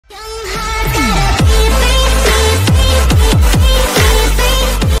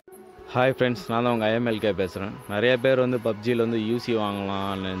Hi friends, நான் தான் உங்கள் ஐஎம்எல்கே பேசுகிறேன். நிறைய பேர் வந்து பப்ஜியில் வந்து யூசி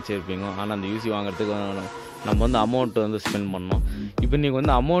வாங்கலாம்னு நினச்சிருப்பீங்க. ஆனால் அந்த யூசி வாங்குறதுக்கு நம்ம வந்து அமௌண்ட்டு வந்து ஸ்பெண்ட் பண்ணோம். இப்போ நீங்கள்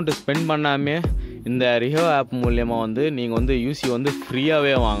வந்து அமௌண்ட்டு ஸ்பெண்ட் பண்ணாமே இந்த ரியோ ஆப் மூலியமாக வந்து நீங்கள் வந்து யூசி வந்து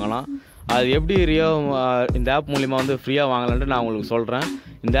ஃப்ரீயாகவே வாங்கலாம். அது எப்படி இந்த ஆப் மூலிமா வந்து ஃப்ரீயாக வாங்கலான்ட்டு நான் உங்களுக்கு சொல்கிறேன்.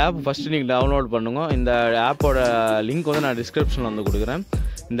 இந்த ஆப் ஃபஸ்ட்டு நீங்கள் டவுன்லோட் பண்ணுங்க. இந்த ஆப்போட லிங்க் வந்து நான் டிஸ்கிரிப்ஷனில் வந்து கொடுக்குறேன்.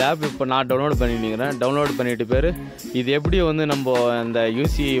 இந்த ஆப் இப்போ நான் டவுன்லோட் பண்ணிக்கிறேன். டவுன்லோட் பண்ணிட்டு பேர் இது எப்படி வந்து நம்ம இந்த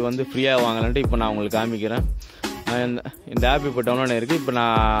யூசி வந்து ஃப்ரீயாக வாங்கலான்ட்டு இப்போ நான் உங்களுக்கு காமிக்கிறேன். இந்த ஆப் இப்போ டவுன்லோட் ஆகிருக்கு. இப்போ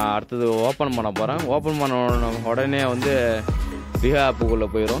நான் அடுத்தது ஓப்பன் பண்ண போகிறேன். ஓப்பன் பண்ண உடனே வந்து ரியோ ஆப்புக்குள்ளே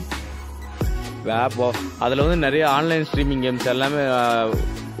போயிடும். ஆப் அதில் வந்து நிறைய ஆன்லைன் ஸ்ட்ரீமிங் கேம்ஸ் எல்லாமே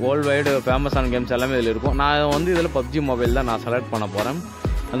வேர்ல்டு வைடு ஃபேமஸான கேம்ஸ் எல்லாமே இதில் இருக்கும். நான் வந்து இதில் பப்ஜி மொபைல் தான் நான் செலக்ட் பண்ண போகிறேன்.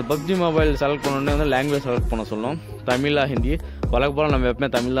 அந்த பப்ஜி மொபைல் செலக்ட் பண்ணோடனே வந்து லாங்குவேஜ் செலக்ட் பண்ண சொல்லணும். தமிழா ஹிந்தி வழக்கு போல் நம்ம எப்பவுமே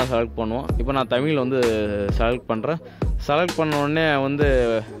தமிழ் தான் செலக்ட் பண்ணுவோம். இப்போ நான் தமிழ் வந்து செலக்ட் பண்ணுறேன். செலக்ட் பண்ண உடனே வந்து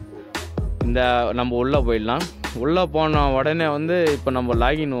இந்த நம்ம உள்ளே போயிடலாம். உள்ளே போன உடனே வந்து இப்போ நம்ம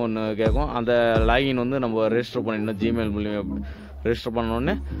லாகின் ஒன்று கேட்கும். அந்த லாகின் வந்து நம்ம ரெஜிஸ்டர் பண்ணிடணும். ஜிமெயில் மூலியமாக ரெஜிஸ்டர்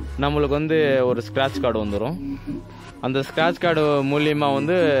பண்ணோடனே நம்மளுக்கு வந்து ஒரு ஸ்க்ராட்ச் கார்டு வந்துடும். அந்த ஸ்க்ராட்ச் கார்டு மூலியமாக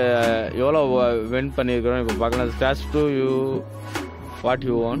வந்து எவ்வளோ வின் பண்ணியிருக்கிறோம் இப்போ பார்க்கலாம். Scratch to you what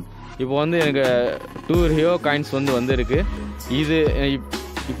you want. இப்போ வந்து எனக்கு 2 ரியோ காயின்ஸ் வந்து இருக்கு. இது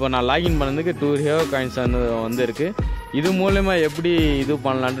இப்போ நான் லாகின் பண்ணதுக்கு 2 ரியோ காயின்ஸ் வந்துருக்கு. இது மூலமா எப்படி இது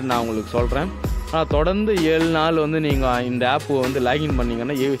பண்ணலான்ட்டு நான் உங்களுக்கு சொல்கிறேன். ஆனால் தொடர்ந்து 7 நாள் வந்து நீங்கள் இந்த ஆப்பு வந்து லாகின்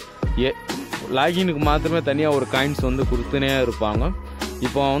பண்ணிங்கன்னா லாகினுக்கு மாத்திரமே தனியாக ஒரு காயின்ஸ் வந்து கொடுத்துனே இருப்பாங்க.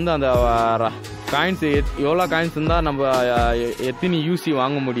 இப்போ வந்து அந்த காயின்ஸ் எவ்வளோ காயின்ஸ் இருந்தால் நம்ம எத்தனை யூசி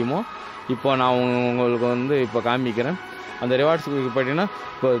வாங்க முடியுமோ இப்போ நான் உங்களுக்கு வந்து இப்போ காமிக்கிறேன். அந்த ரிவார்ட்ஸுக்கு பார்த்தீங்கன்னா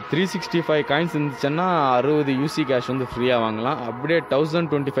இப்போ 365 காயின்ஸ் இருந்துச்சுன்னா 60 யூசி கேஷ் வந்து ஃப்ரீயாக வாங்கலாம். அப்படியே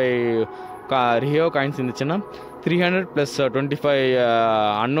 1025 ரியோ காயின்ஸ் இருந்துச்சுன்னா 300 + 25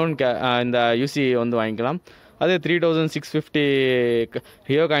 அன்னோன் இந்த யூசி வந்து வாங்கிக்கலாம். அதே 3650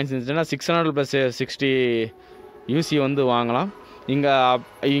 ரியோ காயின்ஸ் இருந்துச்சுன்னா 600 + 60 யூசி வந்து வாங்கலாம்.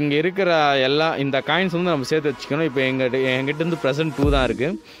 இங்கே இருக்கிற இந்த காயின்ஸ் வந்து நம்ம சேர்த்து வச்சுக்கணும். இப்போ எங்கிட்ட இருந்து ப்ரெசன்ட் 2 தான்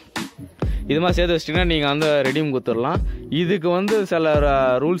இருக்குது. இது மாதிரி சேர்த்து வச்சிட்டிங்கன்னா நீங்கள் வந்து ரெடீம் கொடுத்துடலாம். இதுக்கு வந்து சில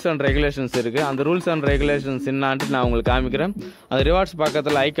ரூல்ஸ் அண்ட் ரெகுலேஷன்ஸ் இருக்குது. அந்த ரூல்ஸ் அண்ட் ரெகுலேஷன்ஸ் என்னான்ட்டு நான் உங்களுக்கு காமிக்கிறேன். அந்த ரிவார்ட்ஸ்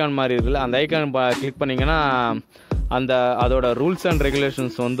பக்கத்தில் ஐக்கான் மாதிரி இருக்குல்ல, அந்த ஐக்கான் கிளிக் பண்ணிங்கன்னா அதோட ரூல்ஸ் அண்ட்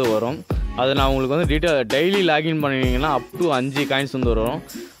ரெகுலேஷன்ஸ் வந்து வரும். அது நான் உங்களுக்கு வந்து டெய்லி லாகின் பண்ணிங்கன்னா அப் டு 5 காயின்ஸ் வந்து வரும்.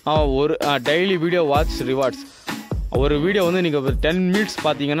 ஒரு டெய்லி வீடியோ வாட்ச் ரிவார்ட்ஸ், ஒரு வீடியோ வந்து நீங்கள் 10 மினிட்ஸ்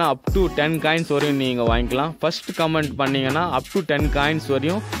பார்த்தீங்கன்னா அப் டு 10 காயின்ஸ் வரையும் நீங்கள் வாங்கிக்கலாம். ஃபர்ஸ்ட் கமெண்ட் பண்ணிங்கன்னா அப் டு 10 காயின்ஸ்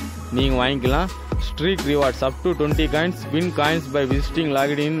வரையும் நீங்கள் வாங்கிக்கலாம். Streak rewards up to 20 coins. Win coins by visiting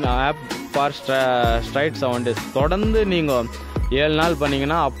login app for straight 7 days. தொடர்ந்து நீங்கள் 7 நாள்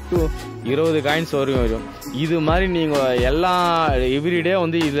பண்ணிங்கன்னா அப் டு 20 காயின்ஸ் வரையும் வரும். இது மாதிரி நீங்கள் எவ்ரிடே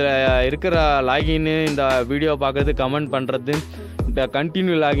வந்து இதில் இருக்கிற லாகின்னு இந்த வீடியோ பார்க்குறது, கமெண்ட் பண்ணுறது, இந்த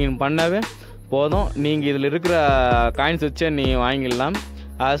கண்டினியூ லாகின் பண்ணவே போதும். நீங்கள் இதில் இருக்கிற காயின்ஸ் வச்சே நீங்கள் வாங்கிடலாம்.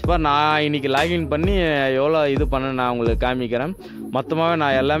 ஆஸ் பர் நான் இன்றைக்கி லாகின் பண்ணி எவ்வளோ இது பண்ண நான் உங்களுக்கு காமிக்கிறேன். மொத்தமாகவே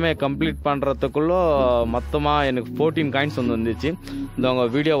நான் எல்லாமே கம்ப்ளீட் பண்ணுறதுக்குள்ளே மொத்தமாக எனக்கு 14 காயின்ஸ் வந்துச்சு. இந்த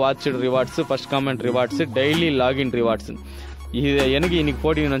உங்கள் video watch rewards, first comment rewards, daily login rewards, இது எனக்கு இன்றைக்கி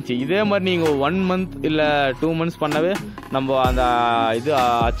 14 வந்துச்சு. இதே மாதிரி நீங்கள் 1 மந்த் இல்லை 2 மந்த்ஸ் பண்ணவே நம்ம அந்த இது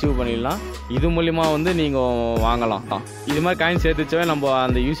அச்சீவ் பண்ணிடலாம். இது மூலிமா வந்து நீங்கள் வாங்கலாம். இது மாதிரி காயின் சேர்த்து வச்சவே நம்ம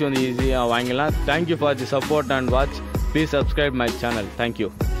அந்த யூசி வந்து ஈஸியாக வாங்கிடலாம். Thank you for the support and watch. Please subscribe my channel. Thank you.